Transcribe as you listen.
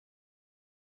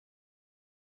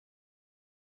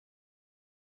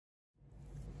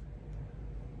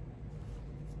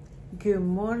Good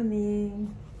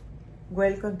morning.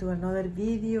 Welcome to another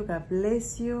video. God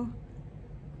bless you.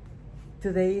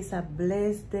 Today is a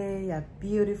blessed day, a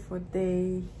beautiful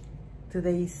day.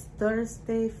 Today is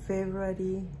Thursday,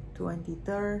 February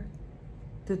 23rd,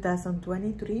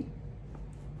 2023.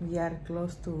 We are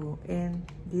close to end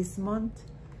this month.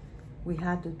 We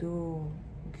had to do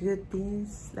good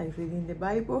things like reading the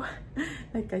Bible,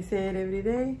 like I said every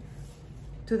day.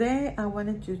 Today I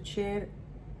wanted to share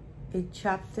a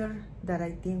chapter that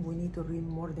I think we need to read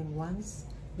more than once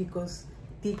because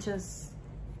it teaches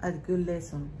a good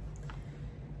lesson.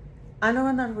 I'm not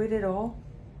gonna read it all,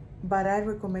 but I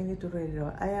recommend you to read it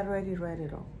all. I already read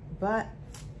it all, but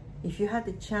if you had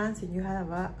the chance and you have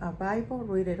a Bible,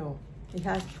 read it all. It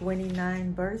has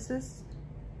 29 verses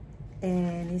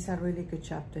and it's a really good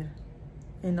chapter,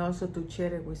 and also to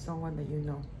share it with someone that you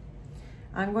know.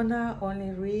 I'm gonna only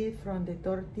read from the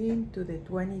 13 to the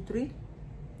 23.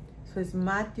 So it's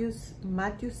Matthew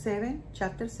 7,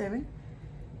 chapter 7,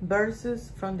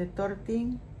 verses from the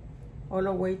 13 all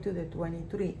the way to the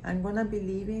 23. I'm gonna be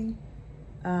leaving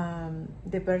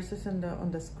the verses on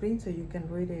the screen so you can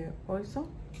read it also.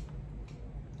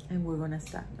 And we're gonna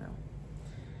start now.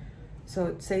 So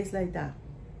it says like that.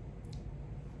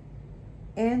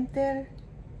 Enter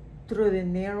through the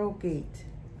narrow gate,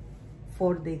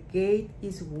 for the gate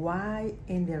is wide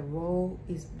and the road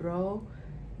is broad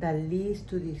that leads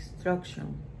to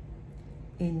destruction,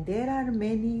 and there are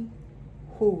many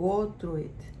who go through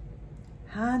it.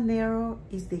 How narrow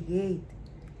is the gate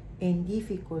and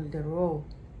difficult the road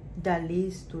that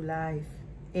leads to life,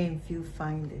 and few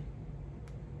find it.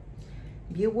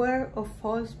 Beware of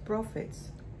false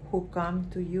prophets who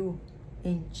come to you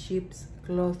in sheep's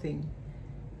clothing,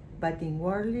 but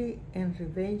inwardly and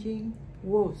revenging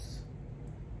wolves.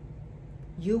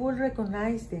 You will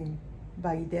recognize them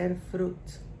by their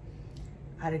fruits.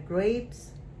 Are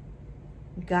grapes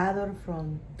gathered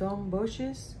from thorn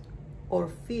bushes or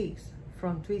figs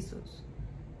from thistles?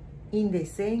 In the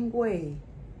same way,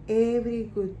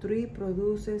 every good tree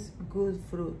produces good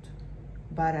fruit,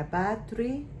 but a bad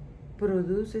tree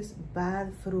produces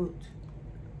bad fruit.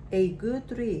 A good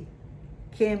tree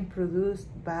can produce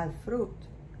bad fruit,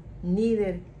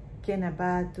 neither can a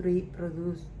bad tree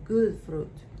produce good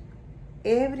fruit.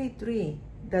 Every tree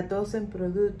that doesn't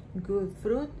produce good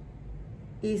fruit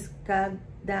is cut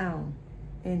down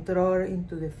and thrown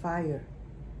into the fire.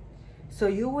 So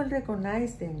you will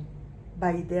recognize them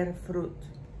by their fruit.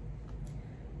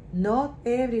 Not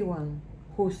everyone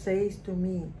who says to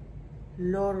me,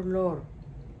 Lord, Lord,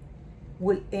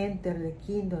 will enter the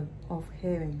kingdom of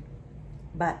heaven,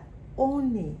 but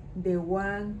only the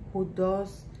one who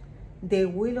does the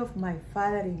will of my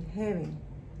Father in heaven.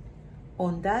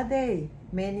 On that day,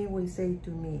 many will say to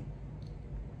me,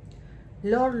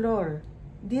 Lord, Lord,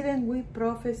 didn't we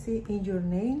prophesy in your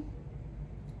name?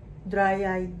 Drive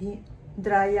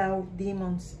out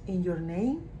demons in your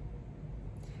name?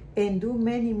 And do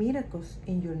many miracles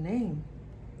in your name?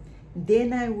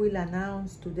 Then I will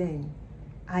announce to them,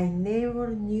 I never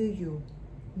knew you.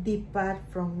 Depart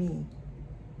from me,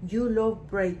 you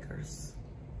lawbreakers.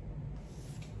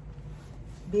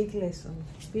 Big lesson,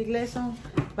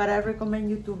 but I recommend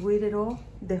you to read it all,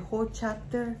 the whole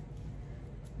chapter.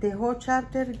 The whole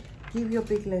chapter give you a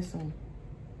big lesson.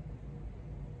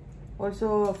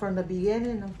 Also, from the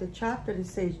beginning of the chapter, it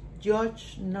says,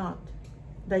 judge not,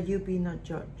 that you be not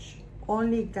judged.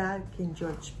 Only God can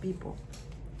judge people.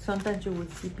 Sometimes you will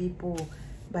see people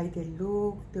by the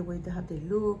look, the way they have the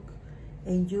look,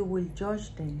 and you will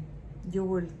judge them. You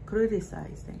will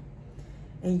criticize them.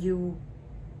 And you're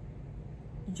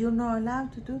not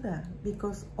allowed to do that,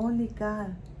 because only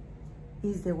God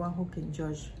is the one who can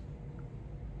judge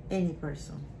any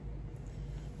person.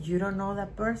 You don't know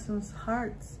that person's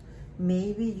hearts.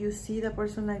 Maybe you see the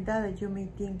person like that you may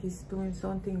think is doing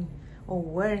something or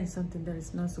wearing something that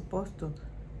is not supposed to,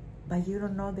 but you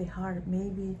don't know the heart.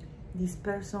 Maybe this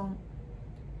person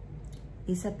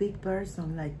is a big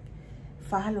person, like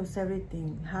follows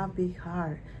everything, have big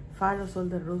heart, follows all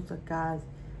the rules that God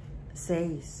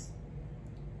says,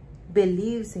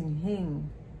 believes in Him,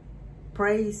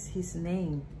 praise His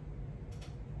name.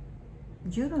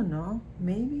 You don't know.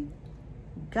 Maybe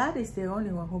God is the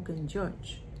only one who can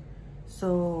judge.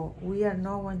 So we are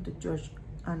no one to judge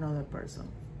another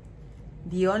person.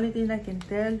 The only thing I can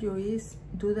tell you is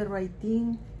do the right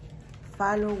thing,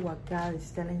 follow what God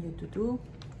is telling you to do.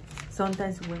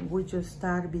 Sometimes when we just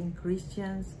start being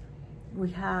Christians, we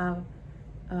have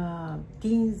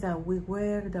things that we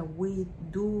wear, that we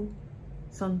do.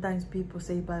 Sometimes people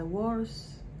say bad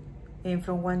words, and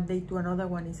from one day to another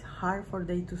one, it's hard for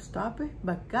them to stop it,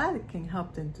 but God can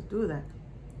help them to do that.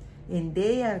 And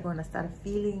they are going to start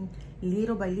feeling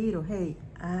little by little, hey,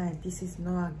 this is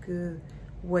not a good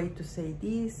way to say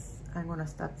this. I'm going to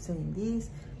stop saying this.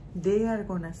 They are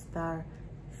going to start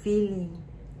feeling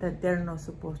that they're not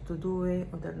supposed to do it,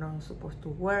 or they're not supposed to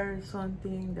wear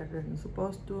something that they're not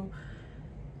supposed to.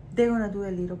 They're going to do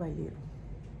it little by little.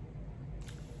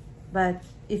 But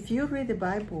if you read the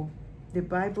Bible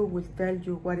will tell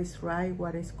you what is right,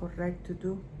 what is correct to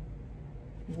do,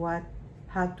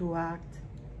 how to act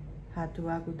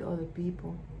with other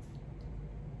people.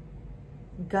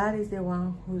 God is the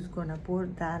one who's gonna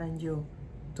put that on you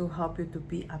to help you to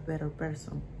be a better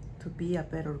person, to be a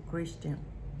better Christian.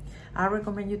 I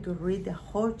recommend you to read the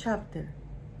whole chapter.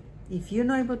 If you're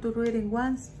not able to read it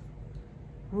once,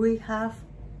 read half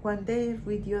one day,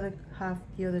 read the other half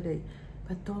the other day.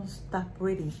 But don't stop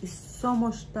reading. There's so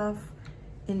much stuff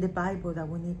in the Bible that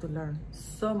we need to learn.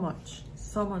 So much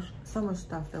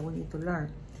stuff that we need to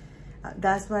learn.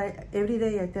 That's why every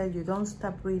day I tell you, don't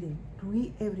stop reading.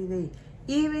 Read every day.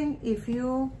 Even if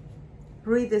you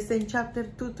read the same chapter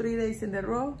 2-3 days in a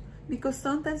row, because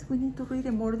sometimes we need to read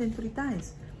it more than 3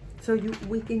 times. So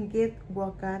we can get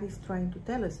what God is trying to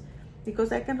tell us.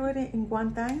 Because I can read it in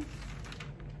one time,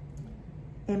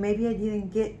 and maybe I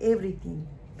didn't get everything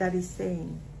that is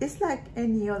saying. It's like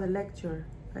any other lecture,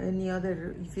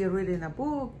 if you're reading a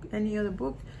book, any other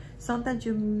book, sometimes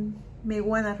you may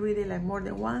want to read it like more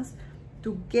than once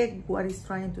to get what it's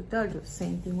trying to tell you.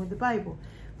 Same thing with the Bible.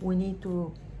 We need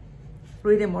to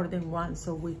read it more than once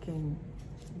so we can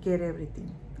get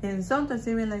everything. And sometimes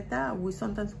even like that,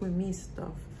 sometimes we miss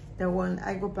stuff. That when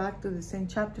I go back to the same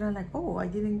chapter, I'm like, oh, I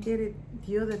didn't get it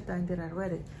the other time that I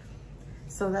read it.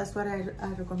 So that's what I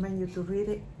recommend you to read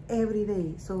it every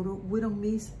day, so we don't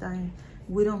miss time.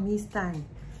 We don't miss time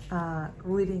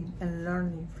reading and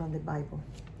learning from the Bible.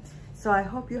 So I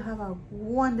hope you have a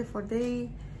wonderful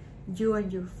day, you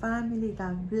and your family.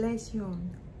 God bless you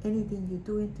on anything you're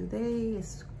doing today,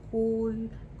 school,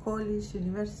 college,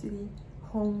 university,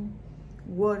 home,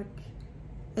 work,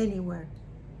 anywhere.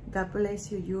 God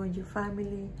bless you, you and your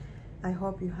family. I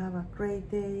hope you have a great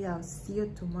day. I'll see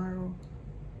you tomorrow,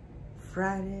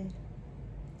 Friday.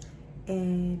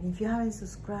 And if you haven't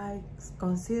subscribed,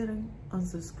 consider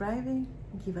unsubscribing.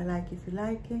 Give a like if you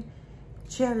like it.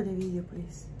 Share the video,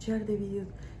 please. Share the video,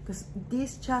 because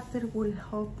this chapter will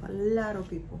help a lot of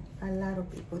people.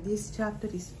 This chapter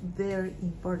is very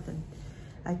important.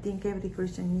 I think every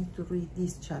Christian needs to read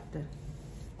this chapter.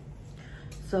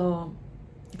 So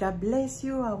God bless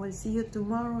you. I will see you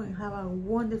tomorrow, and have a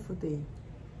wonderful day.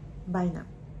 Bye now.